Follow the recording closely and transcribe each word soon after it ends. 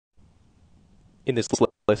In this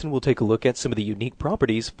lesson, we'll take a look at some of the unique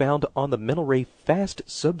properties found on the Mental Ray Fast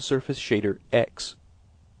Subsurface Shader X.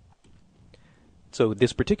 So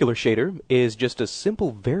this particular shader is just a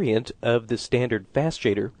simple variant of the standard Fast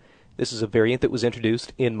Shader. This is a variant that was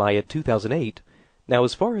introduced in Maya 2008. Now,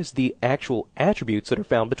 as far as the actual attributes that are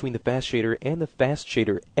found between the Fast Shader and the Fast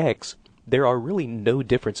Shader X, there are really no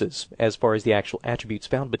differences as far as the actual attributes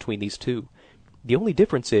found between these two. The only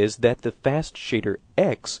difference is that the Fast Shader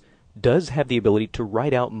X does have the ability to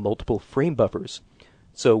write out multiple frame buffers.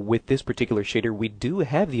 So with this particular shader, we do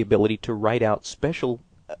have the ability to write out special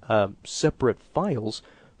separate files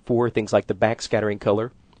for things like the backscattering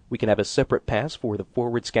color. We can have a separate pass for the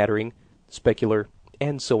forward scattering, specular,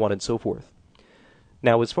 and so on and so forth.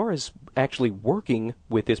 Now, as far as actually working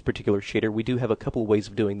with this particular shader, we do have a couple ways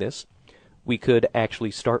of doing this. We could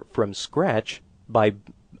actually start from scratch by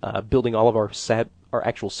building all of our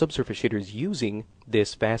actual subsurface shaders using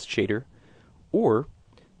this fast shader, or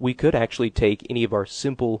we could actually take any of our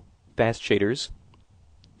simple fast shaders.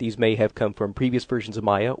 These may have come from previous versions of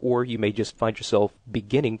Maya, or you may just find yourself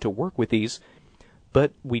beginning to work with these,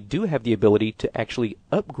 but we do have the ability to actually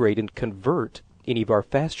upgrade and convert any of our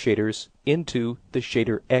fast shaders into the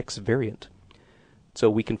Shader X variant. So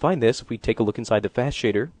we can find this if we take a look inside the fast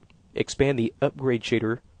shader, expand the upgrade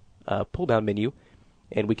shader pull-down menu,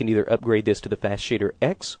 and we can either upgrade this to the Fast Shader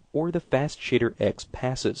X or the Fast Shader X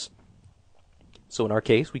passes. So in our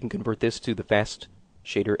case, we can convert this to the Fast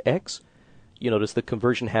Shader X. You notice the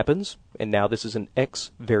conversion happens, and now this is an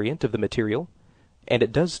X variant of the material, and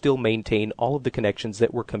it does still maintain all of the connections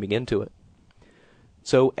that were coming into it.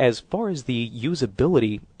 So as far as the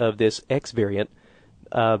usability of this X variant,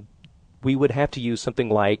 we would have to use something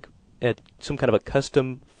like some kind of a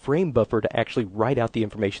custom frame buffer to actually write out the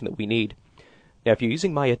information that we need. Now, if you're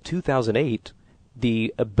using Maya 2008,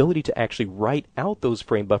 the ability to actually write out those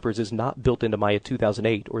frame buffers is not built into Maya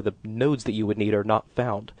 2008, or the nodes that you would need are not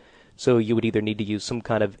found. So you would either need to use some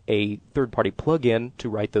kind of a third-party plugin to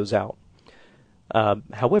write those out.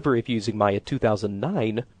 However, if you're using Maya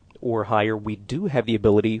 2009 or higher, we do have the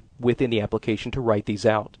ability within the application to write these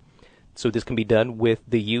out. So this can be done with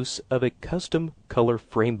the use of a custom color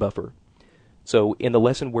frame buffer. So in the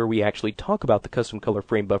lesson where we actually talk about the custom color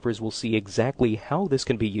frame buffers, we'll see exactly how this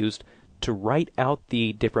can be used to write out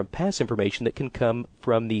the different pass information that can come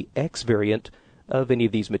from the X variant of any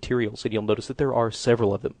of these materials. And you'll notice that there are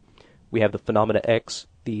several of them. We have the Phenomena X,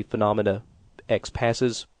 the Phenomena X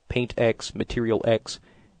passes, Paint X, Material X,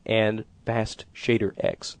 and Fast Shader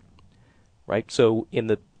X. Right? So in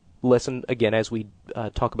the lesson, again, as we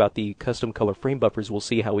talk about the custom color frame buffers, we'll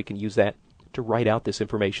see how we can use that to write out this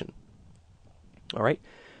information. All right,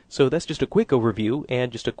 so that's just a quick overview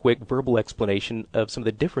and just a quick verbal explanation of some of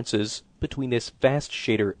the differences between this Fast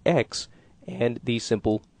Shader X and the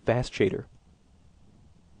simple Fast Shader.